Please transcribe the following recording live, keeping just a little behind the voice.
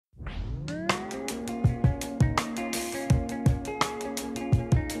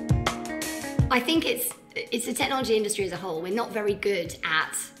I think it's the technology industry as a whole. We're not very good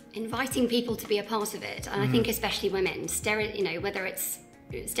at inviting people to be a part of it, and I think especially women, whether it's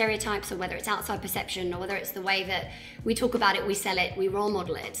stereotypes or whether it's outside perception or whether it's the way that we talk about it, we sell it, we role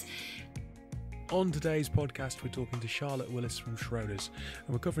model it. On today's podcast, we're talking to Charlotte Willis from Schroders,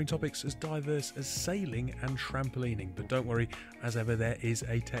 and we're covering topics as diverse as sailing and trampolining. But don't worry, as ever, there is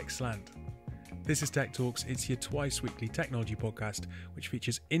a tech slant. This is Tech Talks. It's your twice-weekly technology podcast, which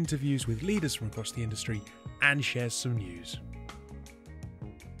features interviews with leaders from across the industry and shares some news.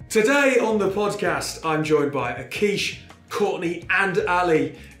 Today on the podcast, I'm joined by Akish, Courtney and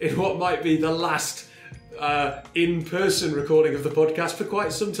Ali in what might be the last in-person recording of the podcast for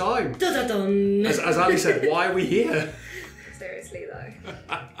quite some time. Dun-dun-dun. As Ali said, why are we here? Seriously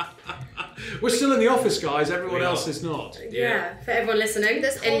though. We're still in the office, guys. Everyone else is not. Yeah, for everyone listening,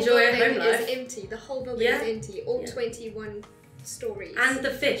 this whole enjoy a building home life. is empty. The whole building is empty. All 21 stories. And the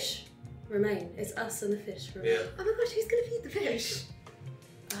fish remain. It's us and the fish remain. Yeah. Oh my gosh, who's going to feed the fish?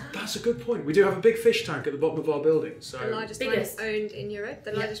 That's a good point. We do have a big fish tank at the bottom of our building. So, The largest Biggest. one owned in Europe.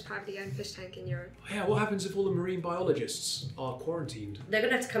 The largest privately owned fish tank in Europe. yeah, what happens if all the marine biologists are quarantined? They're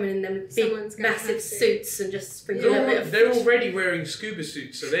going to have to come in them big, Someone's gonna massive have to. suits and just sprinkle a bit of They're fish. already wearing scuba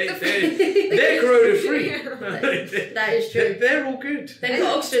suits, so they're corona free. That is true. They're all good. They've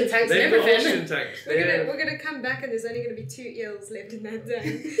got oxygen tanks and They've got everything. oxygen tanks. We're gonna come back and there's only going to be 2 eels left in that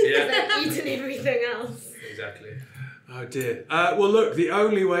den. Yeah. They've eaten everything else. Exactly. Oh dear. Well, look, the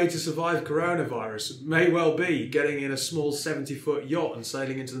only way to survive coronavirus may well be getting in a small 70-foot yacht and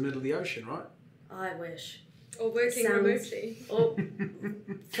sailing into the middle of the ocean, right? I wish. Or working Sounds- remotely. Or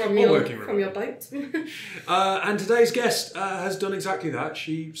from Or your working from your boat. And today's guest has done exactly that.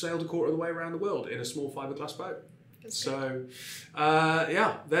 She sailed a quarter of the way around the world in a small fiberglass boat. So,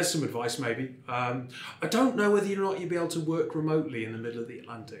 there's some advice maybe. I don't know whether or not you'd be able to work remotely in the middle of the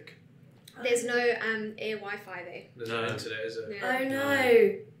Atlantic. There's no air Wi-Fi there. There's no internet, is there? Yeah. Oh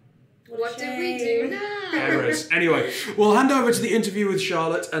no. What do we shame. do now? Errors. Anyway, we'll hand over to the interview with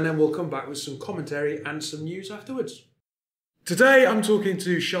Charlotte and then we'll come back with some commentary and some news afterwards. Today I'm talking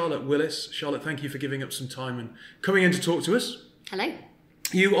to Charlotte Willis. Charlotte, thank you for giving up some time and coming in to talk to us. Hello.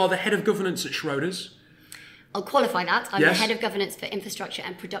 You are the head of governance at Schroders. I'll qualify that. I'm Yes. the head of governance for infrastructure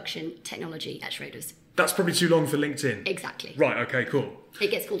and production technology at Schroders. That's probably too long for LinkedIn. Exactly. Right, okay, cool. It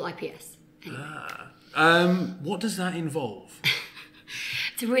gets called IPS. What does that involve?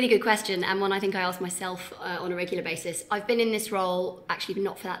 It's a really good question, and one I think I ask myself on a regular basis. I've been in this role actually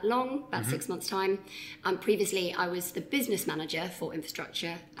not for that long, about 6 months' time. Previously, I was the business manager for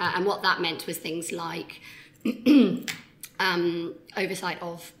infrastructure, and what that meant was things like oversight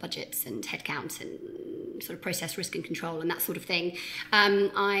of budgets and headcount and sort of process risk and control and that sort of thing.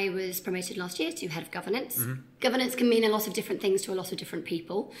 I was promoted last year to head of governance. Governance can mean a lot of different things to a lot of different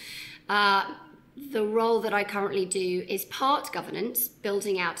people. The role that I currently do is part governance,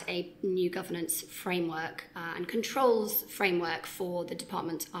 building out a new governance framework and controls framework for the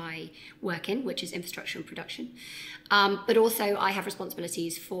department I work in, which is infrastructure and production. But also I have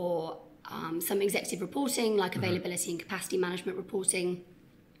responsibilities for some executive reporting, like availability and capacity management reporting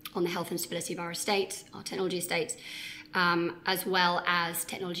on the health and stability of our estate, our technology estate, as well as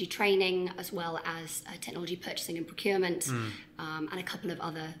technology training, as well as technology purchasing and procurement, and a couple of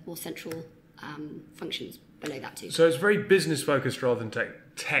other more central functions below that too. So it's very business focused rather than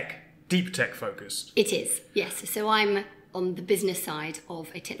deep tech focused. It is, yes. So I'm on the business side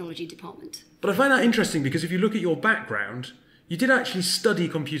of a technology department. But I find that interesting because if you look at your background, you did actually study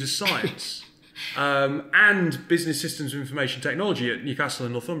computer science and business systems of information technology at Newcastle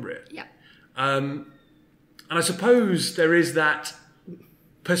and Northumbria. Yeah. And I suppose there is that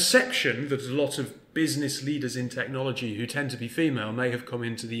perception that a lot of business leaders in technology who tend to be female may have come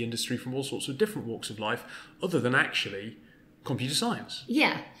into the industry from all sorts of different walks of life other than actually computer science.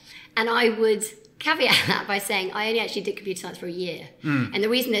 Yeah. And I would caveat that by saying I only actually did computer science for a year. And the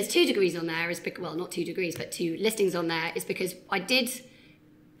reason there's 2 degrees on there is because, well, not 2 degrees, but 2 listings on there is because I did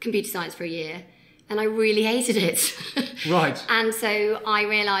computer science for a year and I really hated it. Right. And so I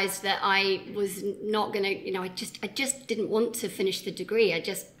realised that I was not going to, I just didn't want to finish the degree. It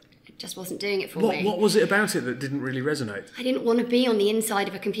just wasn't doing it for me. What was it about it that didn't really resonate? I didn't want to be on the inside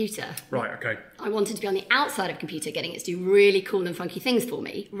of a computer. Right, okay. I wanted to be on the outside of a computer, getting it to do really cool and funky things for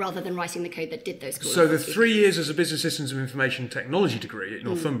me, rather than writing the code that did those cool So and the funky 3 years as a business systems of information technology degree at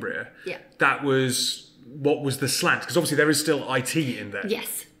Northumbria, Yeah. that was what was the slant? Because obviously there is still IT in there.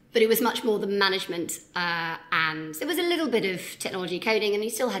 Yes, but it was much more the management, and there was a little bit of technology coding, and you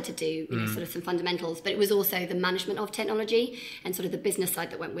still had to do sort of some fundamentals, but it was also the management of technology and sort of the business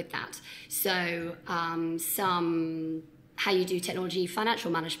side that went with that. So some how you do technology financial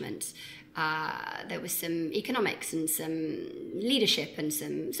management, There was some economics and some leadership and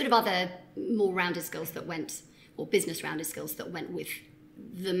some sort of other more rounded skills that went, or business rounded skills that went with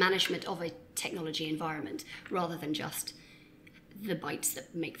the management of a technology environment, rather than just the bites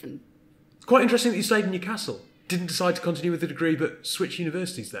that make them. It's quite interesting that you stayed in Newcastle. Didn't decide to continue with the degree, but switch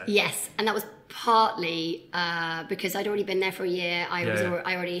universities there. Yes, and that was partly because I'd already been there for a year. I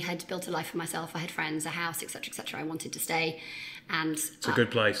already had built a life for myself. I had friends, a house, etc., etc. I wanted to stay, and it's a good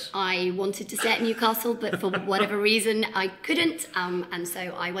place. I wanted to stay at Newcastle, but for whatever reason, I couldn't, and so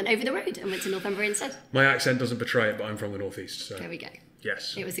I went over the road and went to Northumbria instead. My accent doesn't betray it, but I'm from the northeast. So. There we go.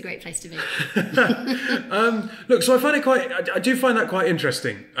 Yes. It was a great place to be. Look, so I do find that quite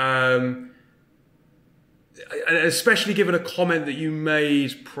interesting. Especially given a comment that you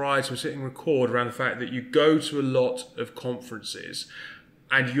made prior to sitting record around the fact that you go to a lot of conferences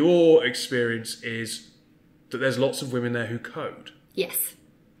and your experience is that there's lots of women there who code. Yes.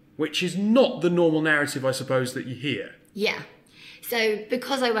 Which is not the normal narrative, I suppose, that you hear. Yeah. So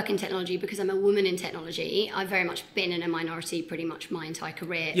because I work in technology, because I'm a woman in technology, I've very much been in a minority pretty much my entire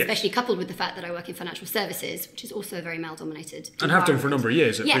career, yes. Especially coupled with the fact that I work in financial services, which is also a very male-dominated and have done for a number of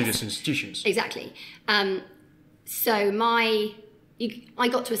years at previous institutions. Exactly. So I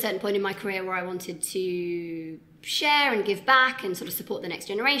got to a certain point in my career where I wanted to share and give back and sort of support the next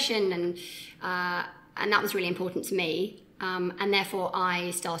generation, and that was really important to me. And therefore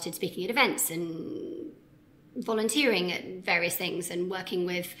I started speaking at events and volunteering at various things and working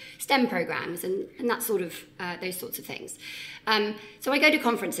with STEM programs and that sort of those sorts of things. So I go to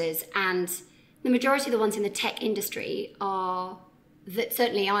conferences, and the majority of the ones in the tech industry are that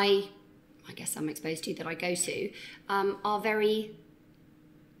certainly I guess I'm exposed to, that I go to, are very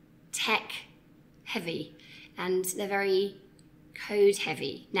tech heavy, and they're very code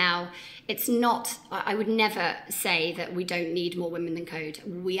heavy. Now, it's not, I would never say that we don't need more women than code.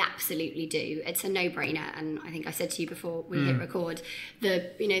 We absolutely do. It's a no-brainer. And I think I said to you before we hit record,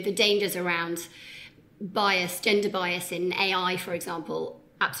 the dangers around bias, gender bias in AI, for example,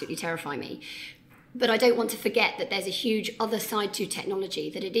 absolutely terrify me. But I don't want to forget that there's a huge other side to technology,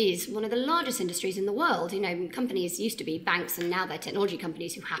 that it is one of the largest industries in the world. Companies used to be banks, and now they're technology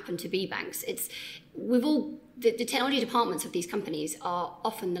companies who happen to be banks. The technology departments of these companies are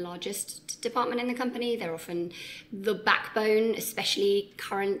often the largest department in the company. They're often the backbone, especially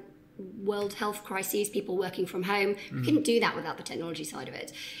current world health crises, people working from home. We couldn't do that without the technology side of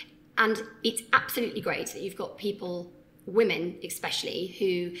it. And it's absolutely great that you've got people, women especially,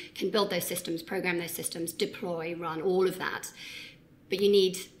 who can build those systems, program those systems, deploy, run, all of that. But you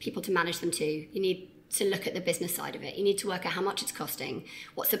need people to manage them too. You need to look at the business side of it. You need to work out how much it's costing,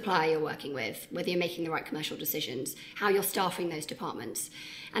 what supplier you're working with, whether you're making the right commercial decisions, how you're staffing those departments.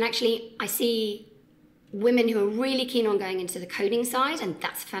 And actually, I see women who are really keen on going into the coding side, and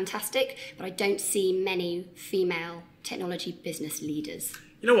that's fantastic, but I don't see many female technology business leaders.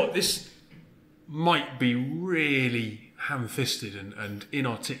 You know what? This might be really ham-fisted and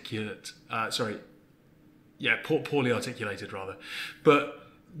inarticulate. Poorly articulated, rather. But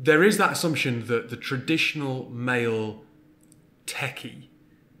there is that assumption that the traditional male techie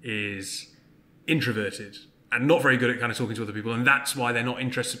is introverted and not very good at kind of talking to other people, and that's why they're not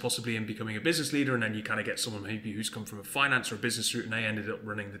interested possibly in becoming a business leader, and then you kind of get someone maybe who's come from a finance or a business route and they ended up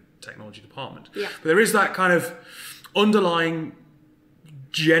running the technology department. Yeah. But there is that kind of underlying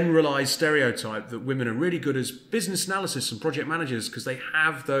generalized stereotype that women are really good as business analysts and project managers because they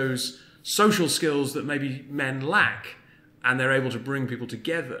have those social skills that maybe men lack, and they're able to bring people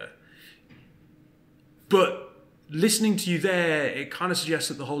together. But listening to you there, it kind of suggests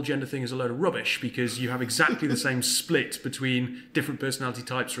that the whole gender thing is a load of rubbish, because you have exactly the same split between different personality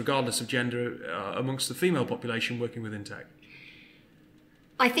types, regardless of gender, amongst the female population working within tech.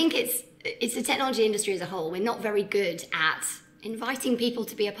 I think it's the technology industry as a whole. We're not very good at inviting people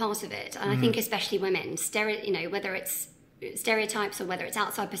to be a part of it. And I think especially women, whether it's stereotypes or whether it's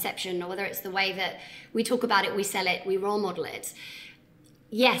outside perception or whether it's the way that we talk about it, we sell it, we role model it.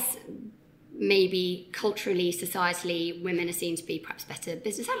 Yes, maybe culturally, societally, women are seen to be perhaps better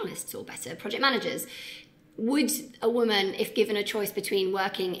business analysts or better project managers. Would a woman, if given a choice between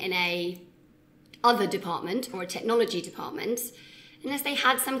working in a other department or a technology department, unless they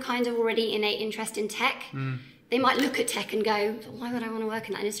had some kind of already innate interest in tech, they might look at tech and go, why would I want to work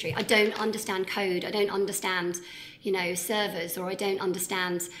in that industry? I don't understand code. I don't understand, servers, or I don't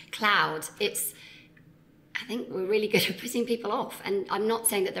understand cloud. I think we're really good at putting people off. And I'm not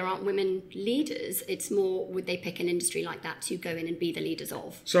saying that there aren't women leaders. It's more, would they pick an industry like that to go in and be the leaders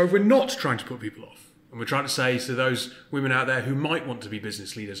of? So if we're not trying to put people off, and we're trying to say to those women out there who might want to be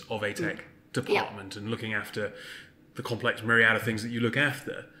business leaders of a tech department and looking after the complex myriad of things that you look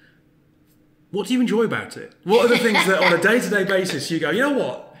after, What do you enjoy about it? What are the things that on a day-to-day basis you go, you know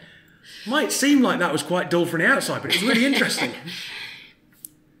what? Might seem like that was quite dull from the outside, but it's really interesting.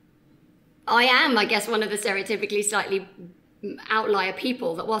 I am, I guess, one of the stereotypically slightly outlier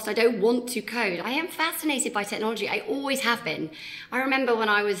people that whilst I don't want to code, I am fascinated by technology. I always have been. I remember when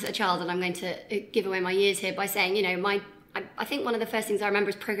I was a child, and I'm going to give away my years here by saying, you know, I think one of the first things I remember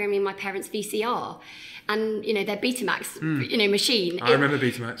is programming my parents' VCR and, you know, their Betamax, you know, machine. I remember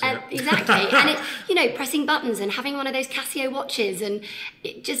Betamax, yeah. Exactly. And it, you know, pressing buttons and having one of those Casio watches, and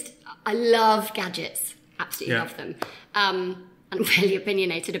it just, I love gadgets. Absolutely love them. I'm fairly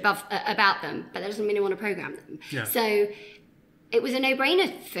opinionated about them, but that doesn't mean I want to program them. Yeah. So it was a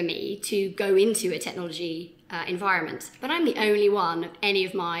no-brainer for me to go into a technology environment. But I'm the only one of any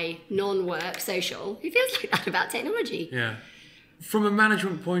of my non-work social who feels like that about technology. Yeah. From a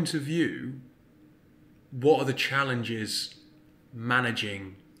management point of view, what are the challenges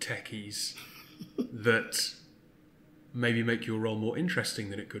managing techies that maybe make your role more interesting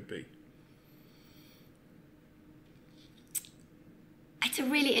than it could be? It's a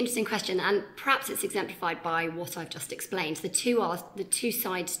really interesting question, and perhaps it's exemplified by what I've just explained. The two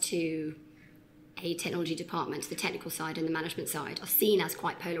sides to a technology department, the technical side and the management side, are seen as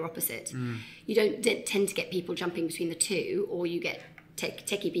quite polar opposite. You don't tend to get people jumping between the two, or you get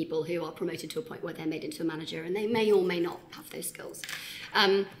techie people who are promoted to a point where they're made into a manager, and they may or may not have those skills.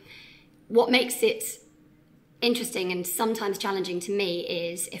 What makes it interesting and sometimes challenging to me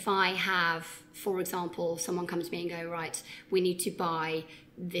is if I have, for example, someone comes to me and go, right, we need to buy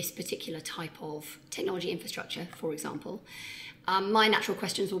this particular type of technology infrastructure, for example. My natural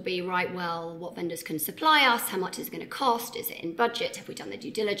questions will be, right, well, what vendors can supply us? How much is it going to cost? Is it in budget? Have we done the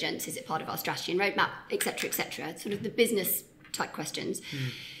due diligence? Is it part of our strategy and roadmap, et cetera, et cetera? Sort of the business type questions.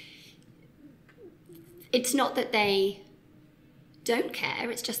 It's not that they don't care,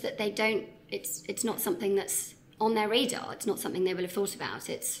 it's just that they don't, it's not something that's on their radar. It's not something they will have thought about.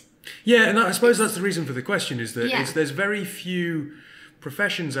 Yeah, and I suppose that's the reason for the question, is that there's very few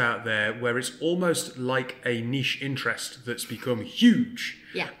professions out there where it's almost like a niche interest that's become huge.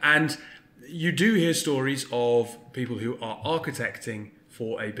 Yeah. And you do hear stories of people who are architecting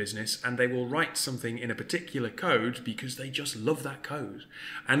for a business, and they will write something in a particular code because they just love that code.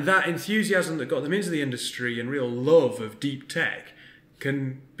 And that enthusiasm that got them into the industry and real love of deep tech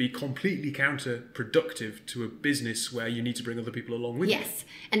can be completely counterproductive to a business where you need to bring other people along with you. Yes,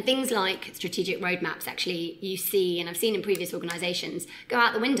 and things like strategic roadmaps, actually, you see, and I've seen in previous organisations, go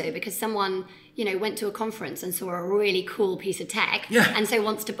out the window because someone, you know, went to a conference and saw a really cool piece of tech, and so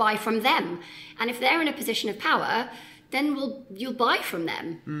wants to buy from them. And if they're in a position of power, then you'll buy from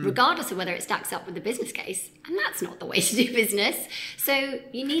them, regardless of whether it stacks up with the business case. And that's not the way to do business. So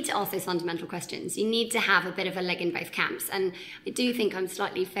you need to ask those fundamental questions. You need to have a bit of a leg in both camps. And I do think I'm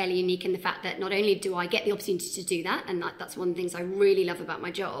slightly fairly unique in the fact that not only do I get the opportunity to do that, and that's one of the things I really love about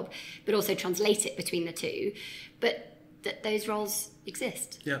my job, but also translate it between the two, but that those roles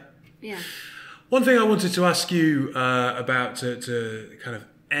exist. Yeah. Yeah. One thing I wanted to ask you about to kind of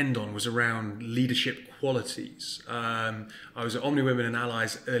end on was around leadership qualities. I was at Omni Women and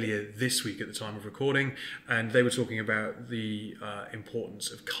Allies earlier this week at the time of recording, and they were talking about the importance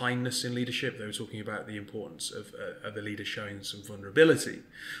of kindness in leadership. They were talking about the importance of a leader showing some vulnerability.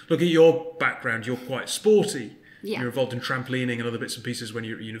 Look at your background, you're quite sporty. Yeah. You're involved in trampolining and other bits and pieces when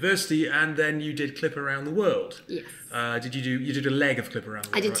you were at university, and then you did Clip Around the World. Yes. You did a leg of Clip Around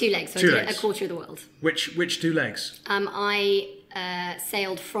the World? I did 2 legs, so I did a quarter of the world. Which 2 legs? I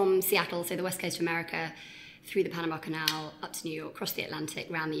sailed from Seattle, so the west coast of America, through the Panama Canal, up to New York, across the Atlantic,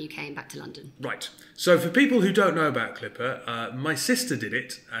 around the UK and back to London. Right. So for people who don't know about Clipper, my sister did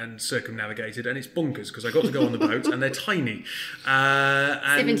it and circumnavigated, and it's bonkers because I got to go on the boat and they're tiny.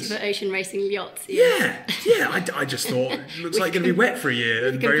 70-foot ocean racing yachts. Yeah. I just thought it looks like going to be wet for a year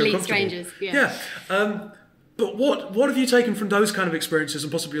and very uncomfortable. Complete strangers. Yeah. But what have you taken from those kind of experiences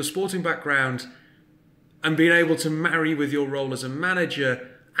and possibly your sporting background and being able to marry with your role as a manager,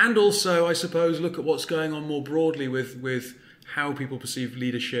 and also, I suppose, look at what's going on more broadly with how people perceive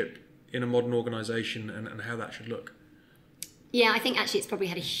leadership in a modern organisation and how that should look? Yeah, I think actually it's probably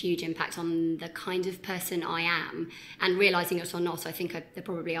had a huge impact on the kind of person I am, and realising it or not, I think there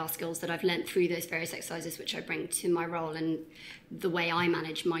probably are skills that I've learnt through those various exercises which I bring to my role and the way I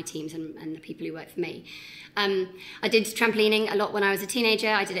manage my teams and the people who work for me. I did trampolining a lot when I was a teenager.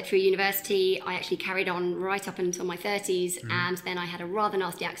 I did it through university. I actually carried on right up until my 30s, and then I had a rather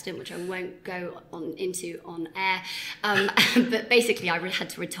nasty accident, which I won't go into on air. But basically, I had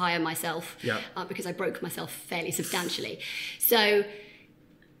to retire myself because I broke myself fairly substantially. So,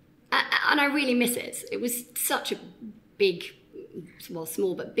 and I really miss it. It was such a big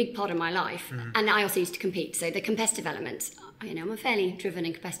small but big part of my life. And I also used to compete. So the competitive element, I'm a fairly driven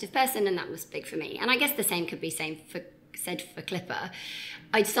and competitive person, and that was big for me. And I guess the same could be said for Clipper.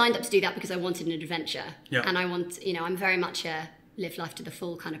 I signed up to do that because I wanted an adventure. Yeah. And I'm very much a live life to the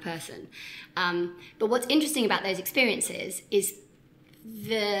full kind of person. But what's interesting about those experiences is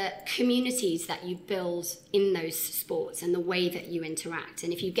the communities that you build in those sports and the way that you interact.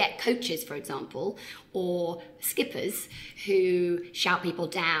 And if you get coaches, for example, or skippers who shout people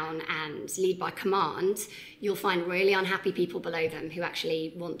down and lead by command, you'll find really unhappy people below them who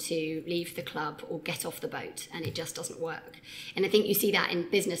actually want to leave the club or get off the boat, and it just doesn't work. And I think you see that in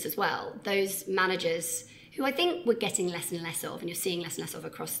business as well. Those managers who I think we're getting less and less of, and you're seeing less and less of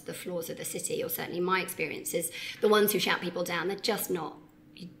across the floors of the city, or certainly my experience is the ones who shout people down, they're just not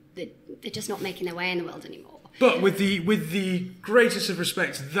making their way in the world anymore. But with the greatest of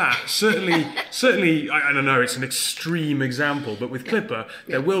respect to that, certainly, I don't know, it's an extreme example, but with Clipper,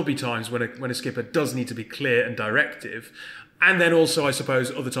 there will be times when a skipper does need to be clear and directive. And then also, I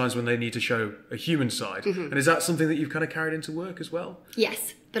suppose, other times when they need to show a human side. And is that something that you've kind of carried into work as well?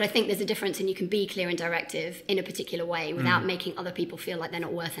 Yes, but I think there's a difference, and you can be clear and directive in a particular way without making other people feel like they're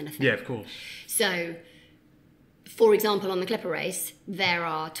not worth anything. Yeah, of course. So, for example, on the Clipper race, there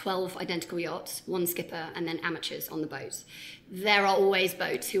are 12 identical yachts, one skipper, and then amateurs on the boat. There are always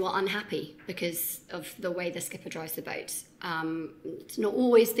boats who are unhappy because of the way the skipper drives the boat. It's not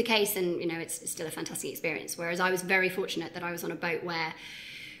always the case, and it's still a fantastic experience. Whereas I was very fortunate that I was on a boat where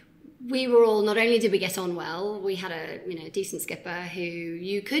we were all, not only did we get on well, we had a decent skipper who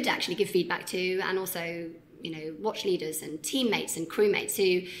you could actually give feedback to, and also watch leaders and teammates and crewmates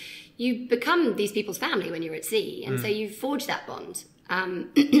who you become these people's family when you're at sea, and so you forge that bond.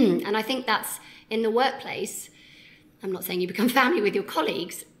 And I think that's in the workplace. I'm not saying you become family with your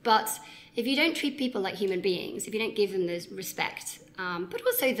colleagues, but if you don't treat people like human beings, if you don't give them the respect, but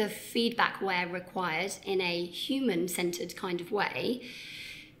also the feedback where required in a human-centered kind of way,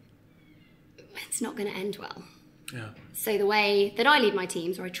 it's not going to end well. Yeah. So the way that I lead my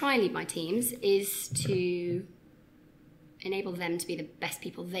teams, or I try and lead my teams, is to enable them to be the best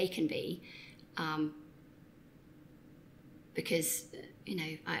people they can be. Because,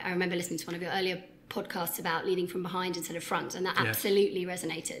 I remember listening to one of your earlier podcasts about leading from behind instead of front, and that absolutely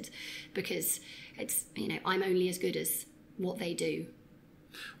resonated, because it's, I'm only as good as what they do.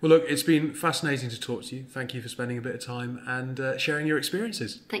 Well, look, it's been fascinating to talk to you. Thank you for spending a bit of time and sharing your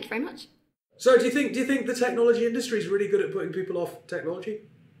experiences. Thank you very much. So do you think the technology industry is really good at putting people off technology?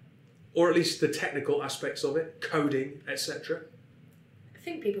 Or at least the technical aspects of it, coding, etc.? I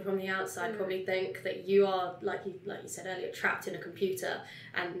think people from the outside probably think that you are, like you said earlier, trapped in a computer,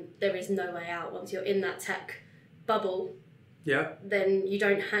 and there is no way out. Once you're in that tech bubble, then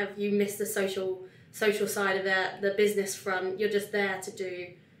you miss the social side of it, the business front. You're just there to do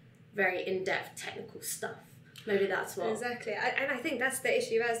very in-depth technical stuff. Maybe that's what... Exactly. And I think that's the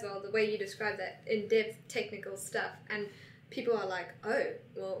issue as well, the way you describe that in-depth technical stuff. And people are like, oh,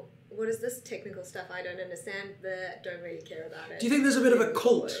 well, what is this technical stuff? I don't understand, but don't really care about it. Do you think there's a bit of a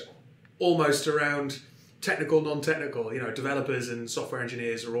cult almost around technical, non-technical? Developers and software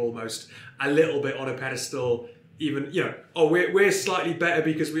engineers are almost a little bit on a pedestal. Even, we're slightly better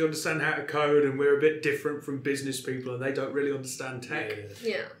because we understand how to code, and we're a bit different from business people, and they don't really understand tech.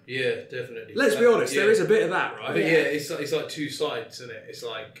 Yeah, definitely. Let's be honest, there is a bit of that, right? But it's like two sides, isn't it? It's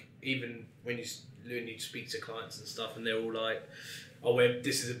like, even when you speak to clients and stuff, and they're all like, oh,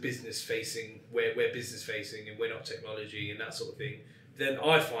 this is a business facing, we're business facing, and we're not technology and that sort of thing. Then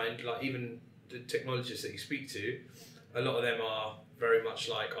I find, like, even the technologists that you speak to, a lot of them are very much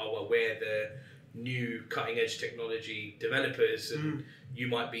like, oh, well, we're the new cutting edge technology developers, and you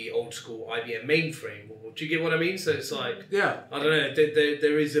might be old school IBM mainframe. Do you get what I mean? So it's like, I don't know,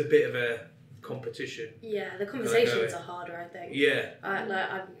 there is a bit of a competition. Yeah, the conversations are harder, I think. Yeah. I'm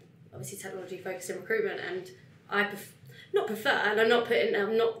obviously technology focused in recruitment, and I not prefer, and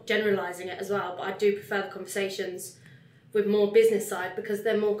I'm not generalising it as well, but I do prefer the conversations with more business side, because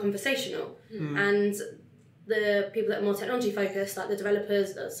they're more conversational. And the people that are more technology focused, like the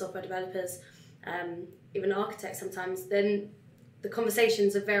developers, the software developers, even architects sometimes, then the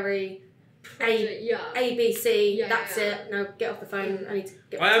conversations are very A, B, C, that's it, now get off the phone, I need to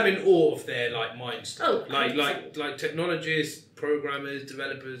get I am in awe of their mind stuff. Oh, like technologists, programmers,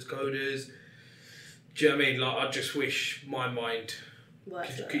 developers, coders. Do you know what I mean? Like, I just wish my mind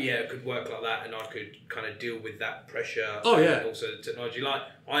could work like that, and I could kind of deal with that pressure. And also the technology. Like,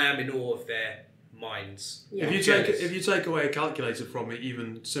 I am in awe of their minds. Yeah. If you take away a calculator from it,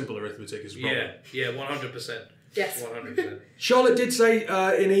 even simple arithmetic is a problem. Yeah, 100%. Yes. 100%. Charlotte did say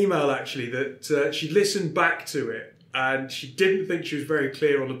in email, actually, that she listened back to it and she didn't think she was very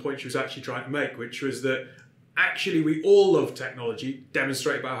clear on the point she was actually trying to make, which was that actually we all love technology,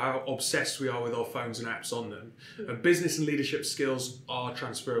 demonstrated by how obsessed we are with our phones and apps on them. And business and leadership skills are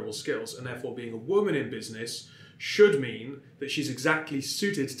transferable skills, and therefore being a woman in business should mean that she's exactly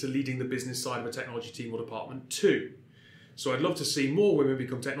suited to leading the business side of a technology team or department too. So I'd love to see more women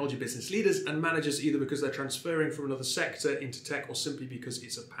become technology business leaders and managers, either because they're transferring from another sector into tech or simply because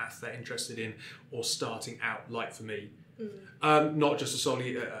it's a path they're interested in or starting out, like for me. Not just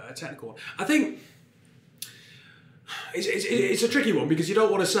solely a technical one. I think it's a tricky one, because you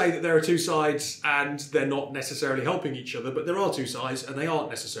don't want to say that there are two sides and they're not necessarily helping each other, but there are two sides and they aren't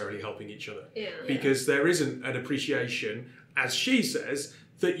necessarily helping each other. Because there isn't an appreciation, as she says,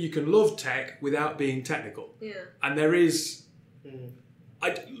 that you can love tech without being technical. And there is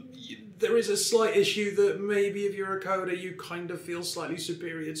a slight issue that maybe if you're a coder, you kind of feel slightly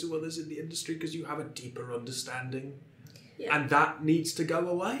superior to others in the industry because you have a deeper understanding. And that needs to go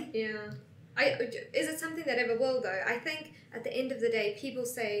away. Is it something that ever will, though? I think at the end of the day, people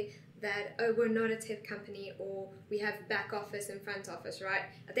say that, oh, we're not a tech company, or we have back office and front office, right?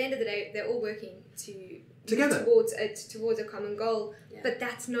 At the end of the day, they're all working together towards a common goal, but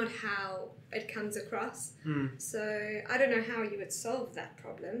that's not how it comes across. So I don't know how you would solve that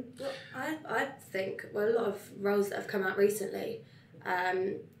problem. Well, I think a lot of roles that have come out recently,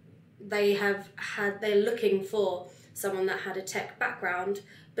 they're looking for someone that had a tech background,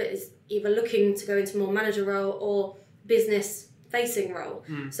 but is either looking to go into more manager role or business facing role.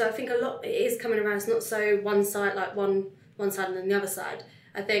 So I think a lot it is coming around. It's not so one side, like one side and then the other side.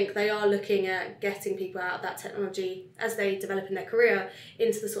 I think they are looking at getting people out of that technology as they develop in their career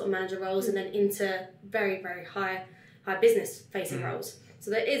into the sort of manager roles and then into very, very high business facing roles.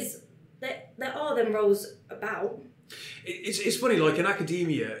 So there are them roles about. It's funny, like in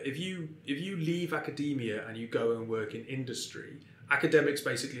academia, if you leave academia and you go and work in industry, academics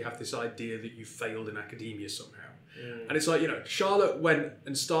basically have this idea that you failed in academia somehow. And it's like, Charlotte went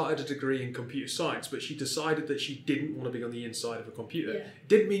and started a degree in computer science, but she decided that she didn't want to be on the inside of a computer. It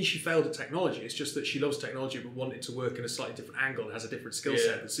didn't mean she failed at technology. It's just that she loves technology but wanted to work in a slightly different angle and has a different skill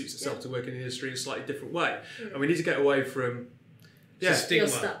set that suits itself to work in the industry in a slightly different way. And we need to get away from... It's a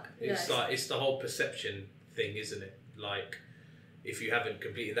stigma. You're stuck. It's the whole perception thing, isn't it? Like, if you haven't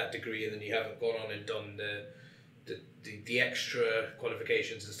completed that degree and then you haven't gone on and done the extra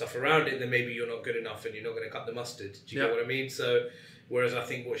qualifications and stuff around it, then maybe you're not good enough and you're not going to cut the mustard. Do you get what I mean? So, whereas I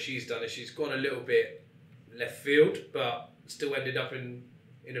think what she's done is she's gone a little bit left field, but still ended up in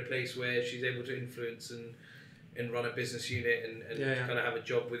a place where she's able to influence and run a business unit and kind of have a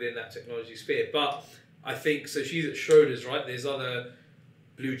job within that technology sphere. But I think, so she's at Schroders, right? There's other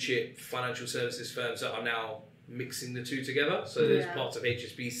blue chip financial services firms that are now mixing the two together. So there's parts of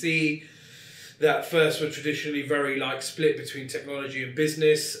HSBC that first were traditionally very split between technology and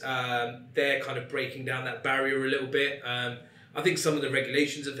business. They're kind of breaking down that barrier a little bit. I think some of the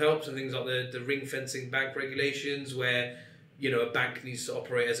regulations have helped, and things like the ring fencing bank regulations, where a bank needs to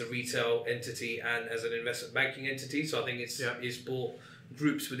operate as a retail entity and as an investment banking entity. So I think it's brought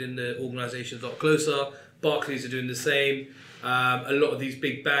groups within the organisations a lot closer. Barclays are doing the same. A lot of these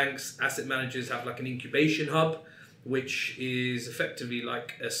big banks, asset managers have an incubation hub, which is effectively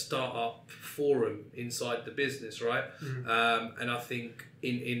like a startup forum inside the business, right? And I think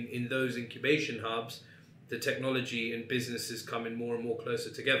in those incubation hubs, the technology and business is coming more and more closer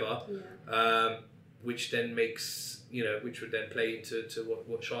together, which then makes, which would then play into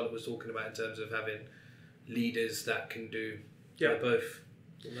what Charlotte was talking about in terms of having leaders that can do both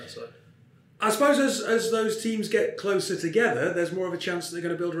on that side. I suppose as those teams get closer together, there's more of a chance that they're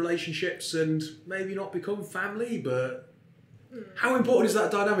going to build relationships and maybe not become family, but how important is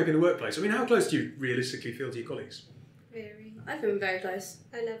that dynamic in the workplace? I mean, how close do you realistically feel to your colleagues? Very. I feel very close.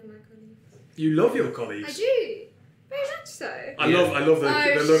 I love my colleagues. You love your colleagues? I do. Very much so. I love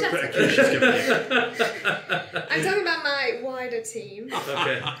the look that Akisha's giving you. I'm talking about my wider team.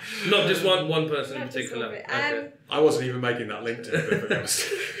 Okay. Not just one person in particular. Okay. I wasn't even making that link to it.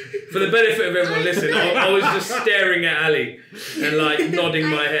 For the benefit of everyone listening, I was just staring at Ali and nodding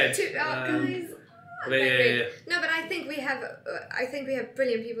my head. Guys. Yeah. No, but I think we have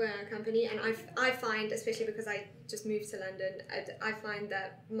brilliant people in our company, and I find, especially because I just moved to London, I find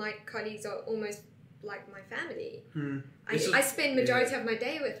that my colleagues are almost like my family. I spend majority of my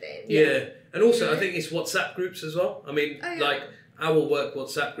day with them. Yeah, and also I think it's WhatsApp groups as well. I mean, our work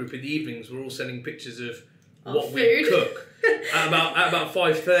WhatsApp group in the evenings, we're all sending pictures of what we cook. At about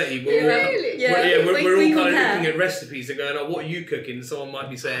 5:30, we're all kind of looking at recipes and going, "Oh, what are you cooking?" And someone might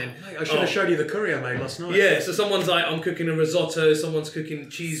be saying, Mate, "I should have showed you the curry I made last night." Yeah, so someone's like, "I'm cooking a risotto." Someone's cooking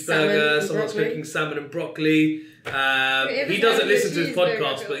cheeseburger. Someone's cooking salmon and broccoli. He doesn't listen to his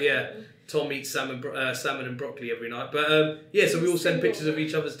podcast, but yeah, Tom eats salmon and broccoli every night. But so we all send pictures of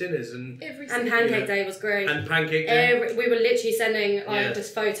each other's dinners and pancake day was great. And pancake day. We were literally sending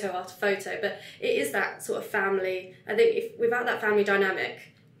just photo after photo, but it is that sort of family. I think if without that family dynamic,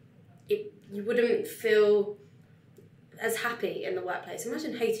 you wouldn't feel as happy in the workplace.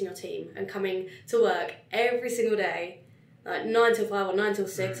 Imagine hating your team and coming to work every single day, like 9 till 5 or 9 till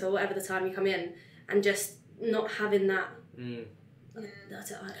 6 or whatever the time you come in, and just not having that.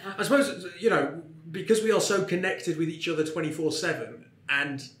 I suppose, because we are so connected with each other 24/7,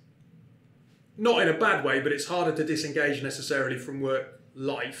 and not in a bad way, but it's harder to disengage necessarily from work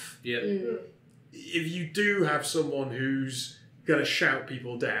life. Yeah. If you do have someone who's going to shout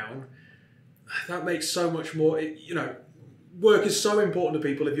people down, that makes so much more. Work is so important to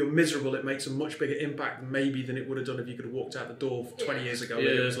people. If you're miserable, it makes a much bigger impact maybe than it would have done if you could have walked out the door 20 years ago. And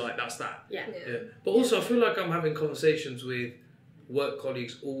it was like, that's that. Yeah. But also, I feel like I'm having conversations with work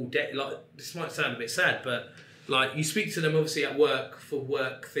colleagues all day. Like, this might sound a bit sad, but like, you speak to them obviously at work for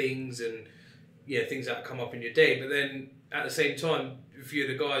work things and things that come up in your day. But then at the same time, a few of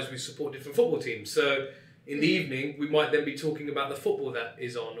the guys, we support different football teams. So in the evening, we might then be talking about the football that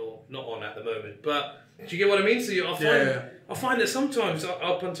is on or not on at the moment. But do you get what I mean? So I find that sometimes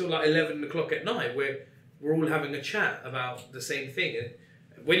up until like 11 o'clock at night, we're all having a chat about the same thing. And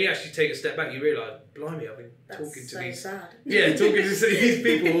when you actually take a step back, you realise, blimey, I've been talking to these... sad. Yeah, talking to these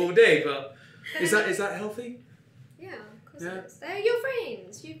people all day. But is that healthy? Yeah, of course it is. They're your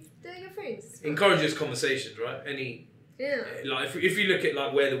friends. They're your friends. Encourages conversations, right? Like if you look at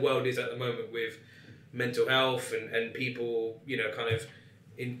like where the world is at the moment with mental health and people, kind of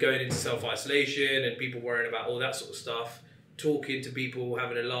going into self-isolation and people worrying about all that sort of stuff, talking to people,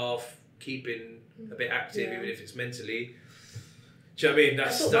 having a laugh, keeping a bit active, even if it's mentally. Do you know what I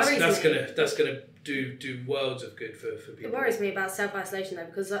mean? That's gonna do worlds of good for people. It worries me about self-isolation though,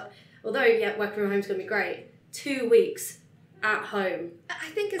 because although working from home is going to be great, 2 weeks at home. I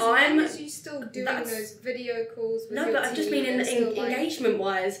think as long as you still doing those video calls with but I just mean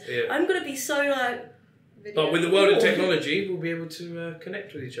engagement-wise, I'm going to be so like... But with the world of technology, we'll be able to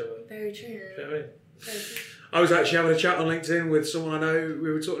connect with each other. Very true. You know what I mean? I was actually having a chat on LinkedIn with someone I know.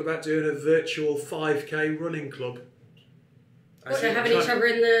 We were talking about doing a virtual 5K running club. So having each other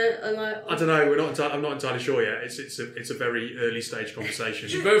in the... I don't know. I'm not entirely sure yet. It's a very early stage conversation.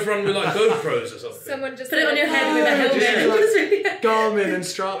 You both run with like GoPros or something. Someone just put it on your head with a helmet. Garmin and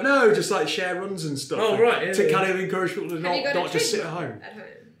Strava. No, just like share runs and stuff. Oh right. To kind of encourage people to not just sit at home.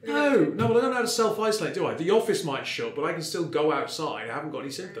 No, well, I don't know how to self-isolate, do I? The office might shut, but I can still go outside. I haven't got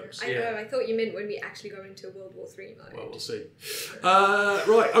any symptoms. I know, I thought you meant when we actually go into World War III mode. Well, we'll see.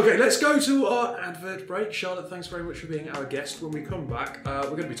 Right, okay, let's go to our advert break. Charlotte, thanks very much for being our guest. When we come back,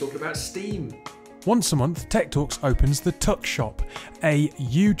 we're going to be talking about Steam. Once a month, Tech Talks opens the Tuck Shop, a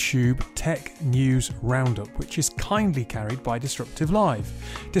YouTube tech news roundup, which is kindly carried by Disruptive Live.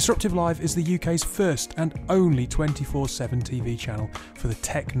 Disruptive Live is the UK's first and only 24/7 TV channel for the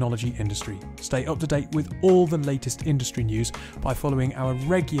technology industry. Stay up to date with all the latest industry news by following our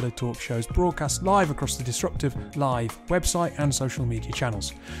regular talk shows broadcast live across the Disruptive Live website and social media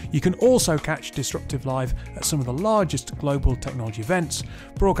channels. You can also catch Disruptive Live at some of the largest global technology events,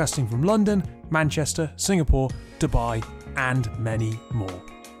 broadcasting from London, Manchester, Singapore, Dubai, and many more.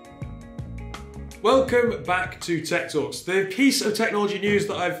 Welcome back to Tech Talks. The piece of technology news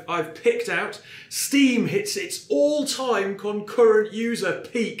that I've picked out: Steam hits its all-time concurrent user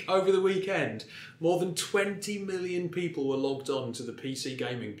peak over the weekend. More than 20 million people were logged on to the PC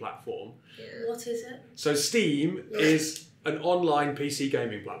gaming platform. Yeah. What is it? So Steam is an online PC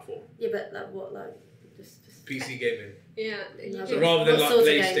gaming platform. Yeah, but like what, like just PC gaming. Yeah. So rather than like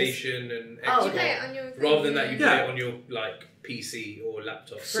PlayStation and Xbox, you play it on your rather than that, you play it on your like PC or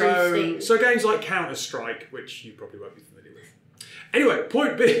laptop. So games like Counter-Strike, which you probably won't be familiar with. Anyway,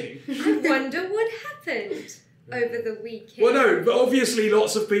 point being, I wonder what happened over the weekend. Well, no, but obviously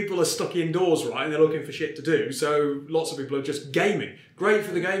lots of people are stuck indoors, right? And they're looking for shit to do. So lots of people are just gaming. Great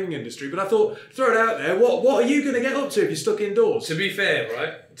for the gaming industry. But I thought, throw it out there. What are you going to get up to if you're stuck indoors? To be fair,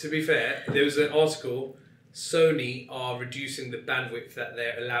 there was an article. Sony are reducing the bandwidth that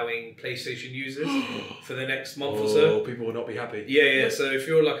they're allowing PlayStation users for the next month or so. People will not be happy. Yeah. So if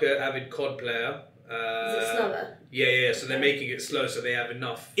you're like an avid COD player, Is it slower? Yeah. So they're making it slow, so they have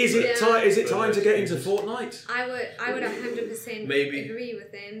enough. Is it time to get into Fortnite? I would 100% Maybe. agree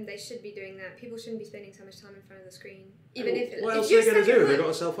with them. They should be doing that. People shouldn't be spending so much time in front of the screen. Even if What else are they going to do? They've got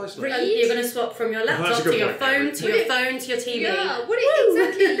to self-isolate. You're going to swap from your laptop to your phone to your phone to your TV. Yeah,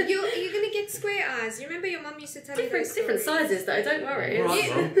 exactly? You're going to get square eyes. You remember your mum used to tell you those Different stories? sizes though, don't worry. Right,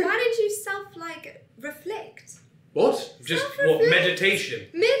 Mum. Why don't you reflect? What? Just what? Meditation.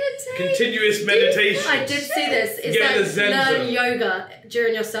 Meditate. Continuous meditation. I did see this. It's Get the like Zen learn zone. yoga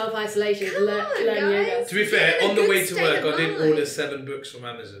during your self-isolation. Come Learn on, yoga. guys. To be fair, Get a on the good way to state work, of I did mind. order 7 books from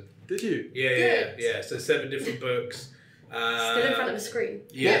Amazon. Did you? Yeah. So 7 different books. Still in front of a screen.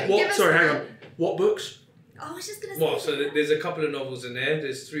 Yeah. Give us Sorry, hang one. on. What books? Oh, I was just going to say. Well, so there's a couple of novels in there.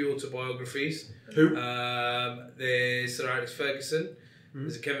 There's 3 autobiographies. Who? There's Sir Alex Ferguson.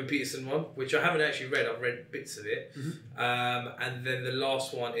 There's a Kevin Peterson one, which I haven't actually read. I've read bits of it. And then the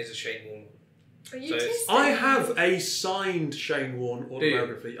last one is a Shane Warne. Are you So it's- testing? I have a signed Shane Warne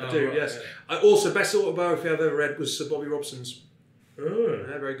autobiography. I do, right, yes. yeah. Also, best autobiography I've ever read was Sir Bobby Robson's. Oh.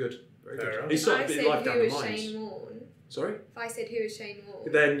 Yeah, very good. Very Fair good. enough. He If I started a bit said life down who the is mines. Shane Warne, Sorry? if I said who is Shane Warne,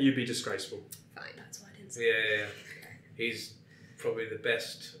 Then you'd be disgraceful. fine. That's why I didn't say. Yeah. He's probably the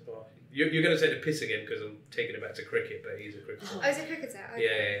best. Well, you're going to take the piss again because I'm taking it back to cricket, but he's a cricketer. Oh, he's a cricketer.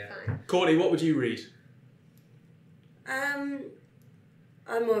 Okay, Yeah. fine. Courtney, what would you read?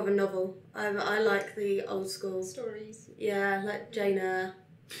 I'm more of a novel. I like the old school. Stories. Yeah, like Jane Eyre.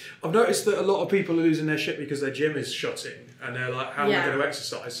 I've noticed that a lot of people are losing their shit because their gym is shutting and they're like, how am I Yeah. going to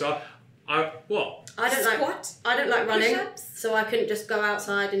exercise? So, I Squat. don't like running, Push-ups. so I couldn't just go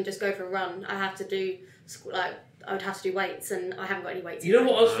outside and just go for a run. I have to do I would have to do weights, and I haven't got any weights. You know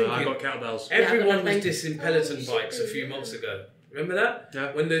what I was thinking? I got kettlebells. Everyone I've got was nothing. dissing Peloton Oh, bikes a shit, few yeah. months ago. Remember that?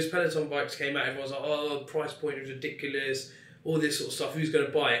 Yeah. When those Peloton bikes came out, everyone was like, oh, the price point is ridiculous, all this sort of stuff, who's going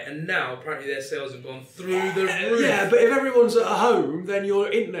to buy it? And now, apparently, their sales have gone through the roof. Yeah, but if everyone's at home, then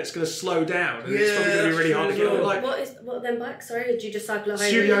your internet's going to slow down and it's Yeah, probably going to be that's really hard to true get as on. well. Like, What are them bikes? Sorry, did you just cycle at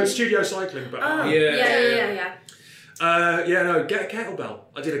home? studio cycling, but Oh, Yeah. yeah. no, get a kettlebell.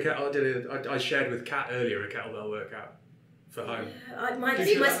 I shared with Kat earlier a kettlebell workout for home. My Did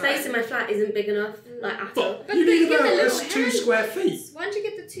you- space in my flat isn't big enough, like at all. But But you they need give about a little 2 hand square ones. feet. Why don't you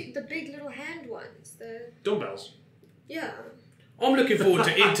get the big little hand ones? Dumbbells. Yeah. I'm looking forward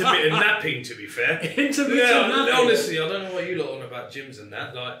to intermittent napping, to be fair. Intermittent Yeah, napping. honestly, I don't know what you lot on about gyms and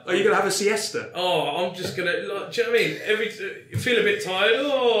that. Like, Are you going to have a siesta? oh, I'm just gonna. Like, do you know what I mean? You feel a bit tired.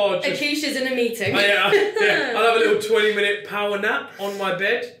 Oh, just, Akisha's in a meeting. yeah. I'll have a little 20-minute power nap on my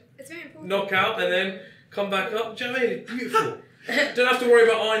bed, It's very important. knock out, and then come back up. Do you know what I mean? It's beautiful. Don't have to worry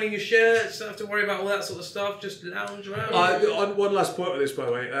about ironing your shirts. Don't have to worry about all that sort of stuff. Just lounge around. On one last point on this, by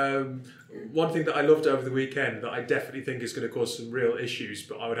the way. One thing that I loved over the weekend that I definitely think is going to cause some real issues,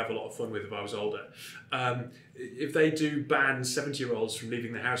 but I would have a lot of fun with if I was older. If they do ban 70-year-olds from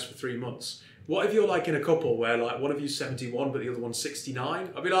leaving the house for 3 months, what if you're like in a couple where like one of you's 71 but the other one's 69?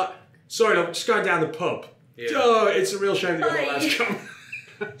 I'd be like, sorry, I'm just going down the pub. Yeah. Oh, it's a real shame that you're not allowed to Bye. come.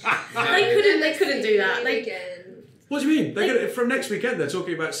 They couldn't do that. Again. What do you mean? From next weekend, they're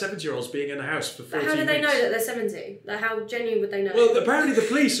talking about 70-year-olds being in the house for 14 But how do they weeks. know that they're 70? Like, how genuine would they know? Well, apparently the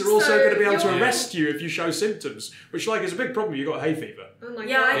police are also So going to be able to you're- arrest you if you show symptoms, which like is a big problem. You've got hay fever. Oh my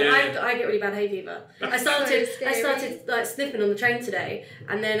yeah, god. I get really bad hay fever. I started like sniffing on the train today,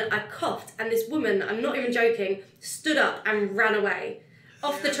 and then I coughed, and this woman, I'm not even joking, stood up and ran away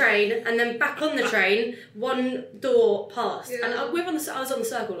off the train, and then back on the train. One door passed, and I was on the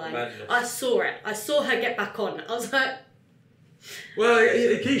circle line. Madness. I saw it. I saw her get back on. I was like, Well,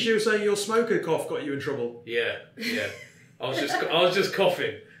 Keisha was saying your smoker cough got you in trouble. Yeah. I was just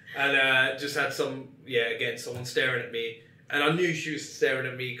coughing, and just had someone staring at me, and I knew she was staring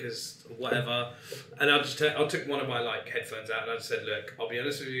at me because whatever, and I took one of my headphones out, and I just said, look, I'll be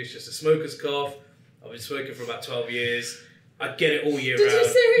honest with you, it's just a smoker's cough. I've been smoking for about 12 years. I get it all year Did you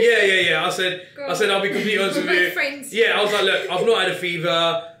round. seriously? Yeah. I said I'll be completely honest with We're you. friends. Yeah, I was like, look, I've not had a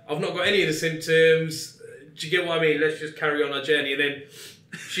fever. I've not got any of the symptoms. Do you get what I mean? Let's just carry on our journey. And then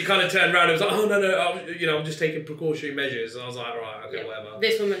she kind of turned around and was like, oh, no, I'm just taking precautionary measures. And I was like, right, okay, whatever.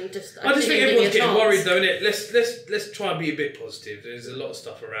 this woman just. I just she think didn't give me everyone's a getting chance. worried, though, innit? Let's try and be a bit positive. There's a lot of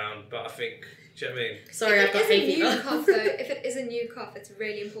stuff around, but I think, do you know what I mean? Sorry, I've If got it is hay a new fever. cough, though, if it is a new cough, it's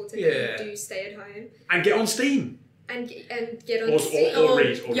really important Yeah. that you do stay at home And get on Steam. and get on Or Steam.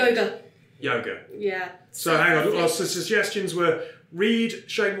 read. Or Yoga. Yoga. Yeah. So hang on. Well, so suggestions were read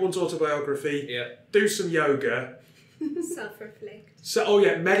Shane Warne's autobiography, Yeah. do some yoga. Self-reflect. So,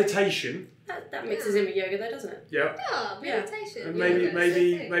 meditation. That mixes in with yoga, though, doesn't it? Yeah. Yeah, meditation. And yoga,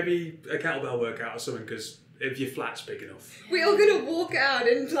 maybe same thing. maybe a kettlebell workout or something because if your flat's big enough. We're all gonna walk out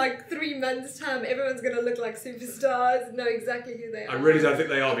in like 3 months' time. Everyone's gonna look like superstars, know exactly who they are. I really don't think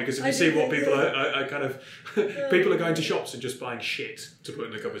they are, because if you I see do what think people they are kind of people are going to shops and just buying shit to put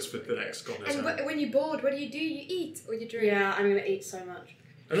in the cupboards for the next God knows And how. when you're bored, what do? You eat or you drink? Yeah, I'm gonna eat so much.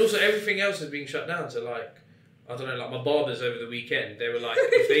 And also everything else is being shut down. So like, I don't know, like my barbers over the weekend, they were like,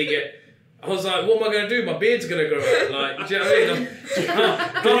 if they get. I was like, what am I going to do? My beard's going to grow out. Like, do you know what I mean? Can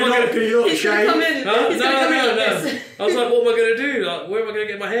you not He's gonna shave? come in. Huh? He's gonna come in like No. this. I was like, what am I going to do? Like, where am I going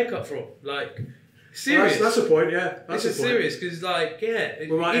to get my hair cut from? Like, serious. That's a point, yeah. That's This is a point. serious, because like, yeah.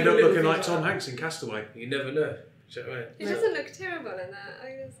 We might end even up little looking like things Tom that. Hanks in Castaway. You never know. Do you know what I mean? He doesn't look terrible in that.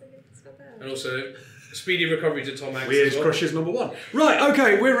 I just think it's not bad. And also, speedy recovery to Tom Hanks. Weird as well. Crushes #1. Right,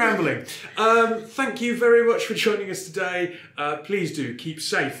 okay, we're rambling. Thank you very much for joining us today. Please do keep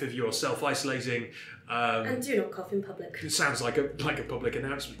safe if you're self-isolating. And do not cough in public. It sounds like a public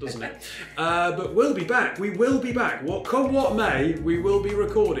announcement, doesn't it? But we'll be back. We will be back. Come what may, we will be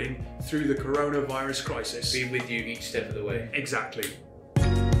recording through the coronavirus crisis. Be with you each step of the way. Exactly.